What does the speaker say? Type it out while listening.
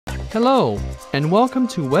Hello, and welcome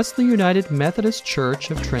to Wesley United Methodist Church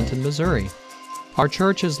of Trenton, Missouri. Our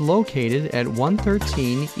church is located at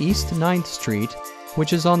 113 East 9th Street,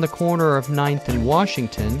 which is on the corner of 9th and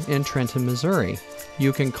Washington in Trenton, Missouri.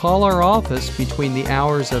 You can call our office between the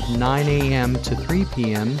hours of 9 a.m. to 3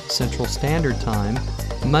 p.m. Central Standard Time,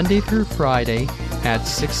 Monday through Friday at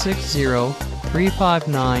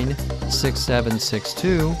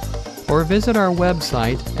 660-359-6762, or visit our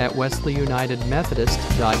website at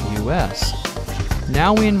wesleyunitedmethodist.us.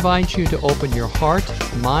 Now we invite you to open your heart,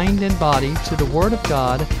 mind, and body to the Word of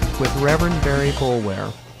God with Reverend Barry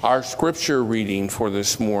Boulware. Our scripture reading for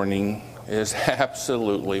this morning is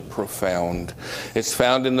absolutely profound. It's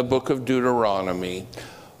found in the book of Deuteronomy.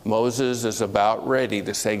 Moses is about ready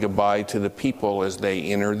to say goodbye to the people as they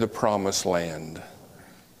enter the promised land.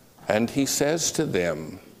 And he says to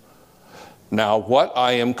them, "Now what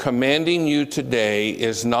I am commanding you today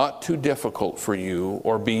is not too difficult for you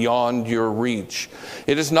or beyond your reach.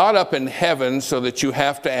 It is not up in heaven so that you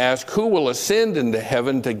have to ask, who will ascend into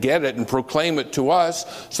heaven to get it and proclaim it to us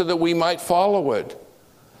so that we might follow it?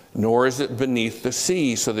 Nor is it beneath the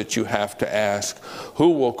sea so that you have to ask, who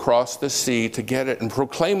will cross the sea to get it and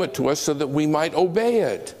proclaim it to us so that we might obey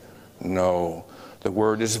it? No, the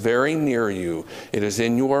word is very near you. It is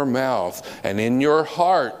in your mouth and in your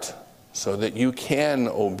heart, so that you can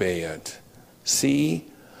obey it. See,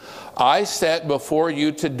 I set before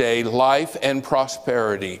you today life and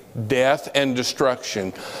prosperity, death and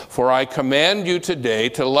destruction. For I command you today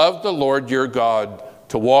to love the Lord your God,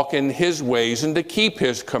 to walk in his ways and to keep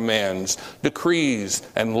his commands, decrees,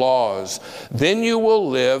 and laws. Then you will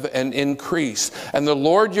live and increase, and the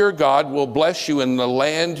Lord your God will bless you in the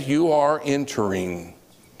land you are entering.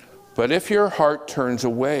 But if your heart turns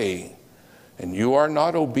away, and you are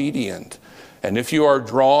not obedient, and if you are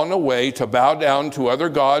drawn away to bow down to other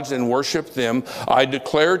gods and worship them, I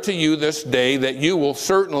declare to you this day that you will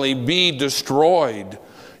certainly be destroyed.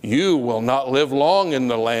 You will not live long in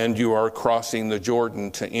the land you are crossing the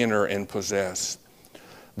Jordan to enter and possess.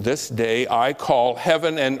 This day I call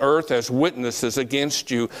heaven and earth as witnesses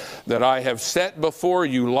against you, that I have set before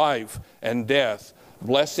you life and death,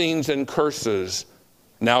 blessings and curses.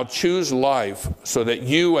 Now choose life so that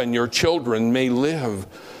you and your children may live,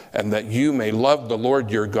 and that you may love the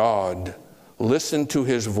Lord your God. Listen to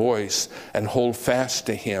his voice and hold fast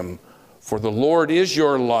to him. For the Lord is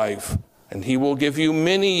your life, and he will give you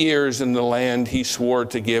many years in the land he swore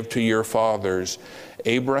to give to your fathers,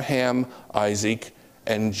 Abraham, Isaac,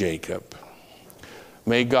 and Jacob."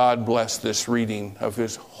 May God bless this reading of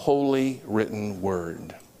his holy written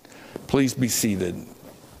word. Please be seated.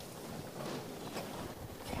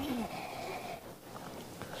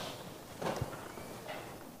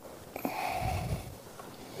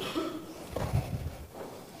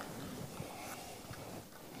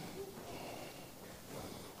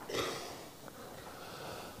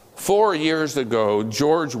 4 years ago,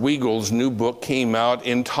 George Weigel's new book came out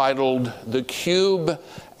entitled The Cube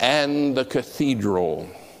and the Cathedral.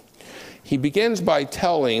 He begins by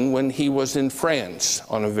telling when he was in France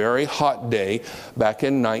on a very hot day back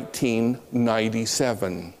in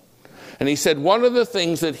 1997. And he said one of the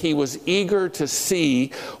things that he was eager to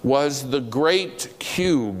see was the Great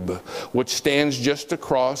Cube, which stands just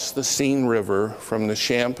across the Seine River from the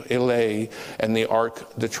Champs-Élysées and the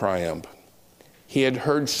Arc de Triomphe. He had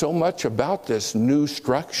heard so much about this new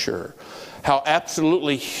structure, how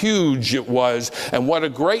absolutely huge it was, and what a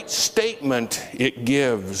great statement it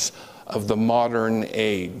gives of the modern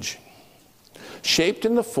age. Shaped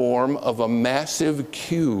in the form of a massive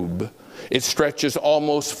cube, it stretches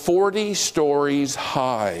almost 40 stories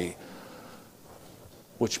high,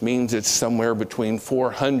 which means it's somewhere between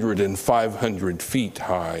 400 and 500 feet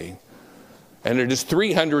high. And it is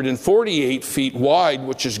 348 feet wide,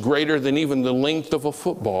 which is greater than even the length of a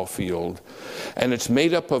football field. And it's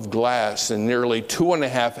made up of glass and nearly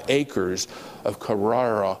 2.5 acres of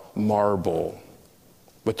Carrara marble.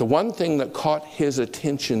 But the one thing that caught his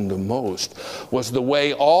attention the most was the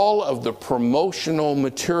way all of the promotional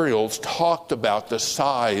materials talked about the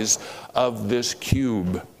size of this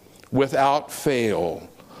cube. Without fail,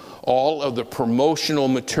 all of the promotional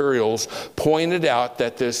materials pointed out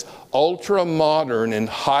that this ultra-modern and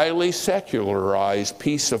highly secularized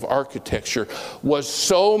piece of architecture was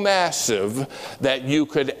so massive that you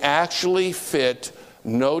could actually fit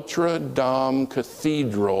Notre Dame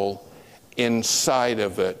Cathedral inside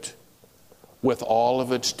of it with all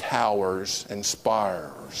of its towers and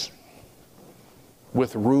spires,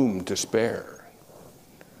 with room to spare.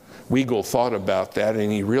 Weigel thought about that,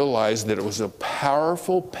 and he realized that it was a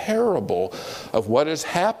powerful parable of what has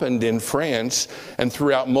happened in France and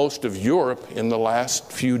throughout most of Europe in the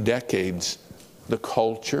last few decades. The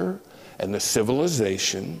culture and the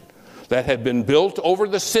civilization that had been built over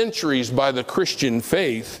the centuries by the Christian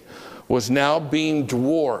faith was now being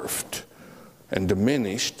dwarfed and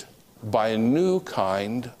diminished by a new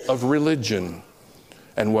kind of religion.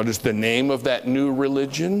 And what is the name of that new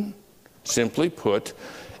religion? Simply put,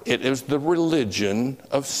 it is the religion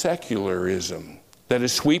of secularism that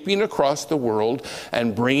is sweeping across the world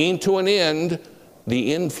and bringing to an end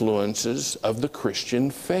the influences of the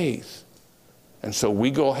Christian faith. And so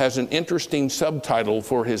Weigel has an interesting subtitle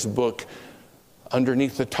for his book.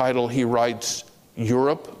 Underneath the title, he writes,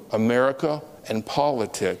 Europe, America, and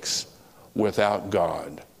Politics Without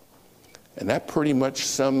God. And that pretty much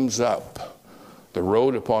sums up the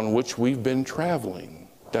road upon which we've been traveling,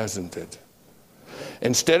 doesn't it?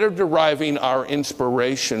 Instead of deriving our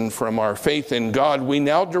inspiration from our faith in God, we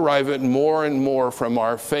now derive it more and more from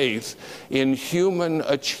our faith in human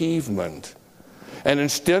achievement. And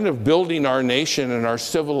instead of building our nation and our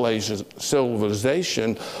civilization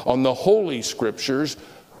on the Holy Scriptures,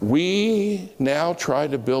 we now try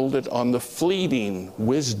to build it on the fleeting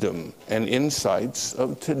wisdom and insights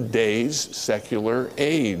of today's secular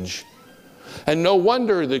age. And no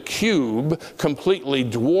wonder the cube completely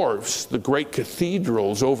dwarfs the great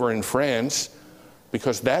cathedrals over in France,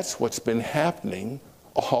 because that's what's been happening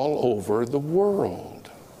all over the world.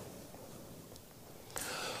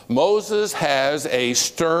 Moses has a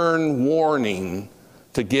stern warning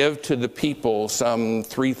to give to the people some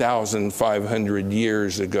 3,500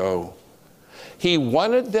 years ago. He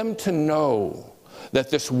wanted them to know that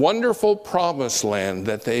this wonderful promised land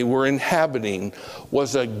that they were inhabiting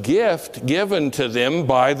was a gift given to them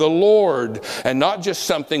by the Lord, and not just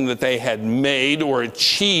something that they had made or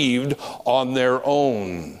achieved on their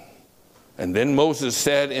own. And then Moses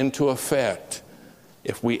said into effect,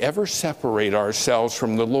 if we ever separate ourselves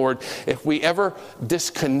from the Lord, if we ever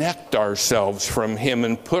disconnect ourselves from Him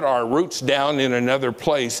and put our roots down in another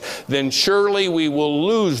place, then surely we will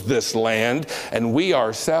lose this land, and we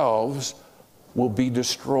ourselves will be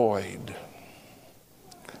destroyed.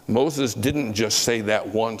 Moses didn't just say that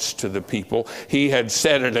once to the people. He had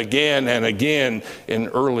said it again and again in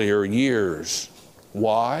earlier years.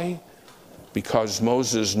 Why? Because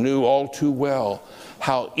Moses knew all too well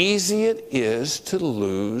how easy it is to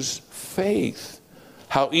lose faith.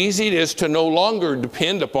 How easy it is to no longer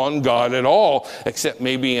depend upon God at all, except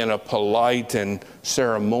maybe in a polite and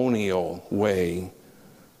ceremonial way.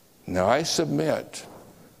 Now I submit,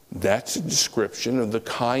 that's a description of the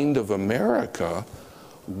kind of America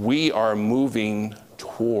we are moving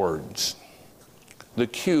towards. The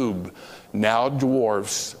cube now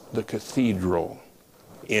dwarfs the cathedral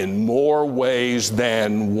in more ways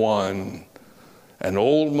than one. And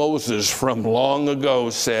old Moses from long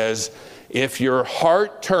ago says, if your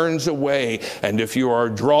heart turns away and if you are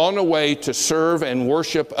drawn away to serve and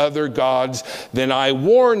worship other gods, then I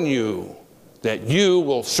warn you that you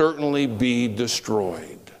will certainly be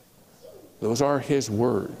destroyed. Those are his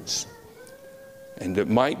words. And it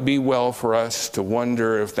might be well for us to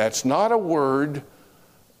wonder if that's not a word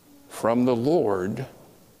from the Lord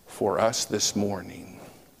for us this morning.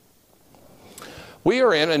 We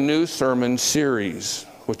are in a new sermon series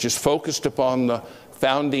which is focused upon the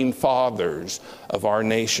founding fathers of our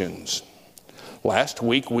nations. Last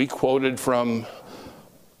week we quoted from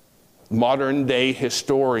modern day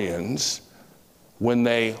historians when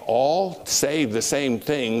they all say the same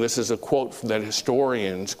thing. This is a quote that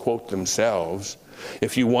historians quote themselves.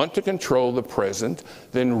 If you want to control the present,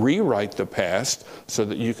 then rewrite the past so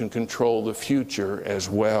that you can control the future as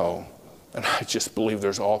well. And I just believe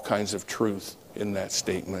there's all kinds of truth in that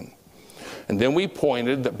statement. And then we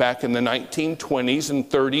pointed that back in the 1920s and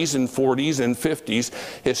 30s and 40s and 50s,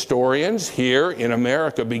 historians here in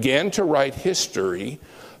America began to write history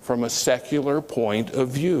from a secular point of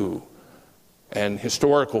view, an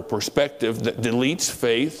historical perspective that deletes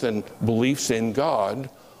faith and beliefs in God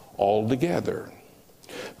altogether.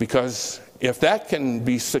 Because if that can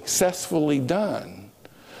be successfully done,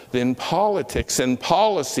 then politics and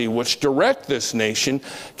policy which direct this nation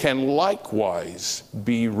can likewise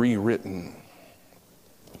be rewritten.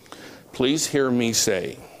 Please hear me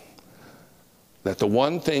say that the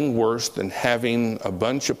one thing worse than having a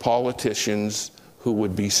bunch of politicians who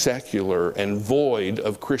would be secular and void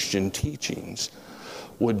of Christian teachings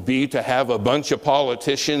would be to have a bunch of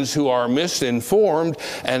politicians who are misinformed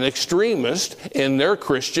and extremist in their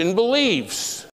Christian beliefs.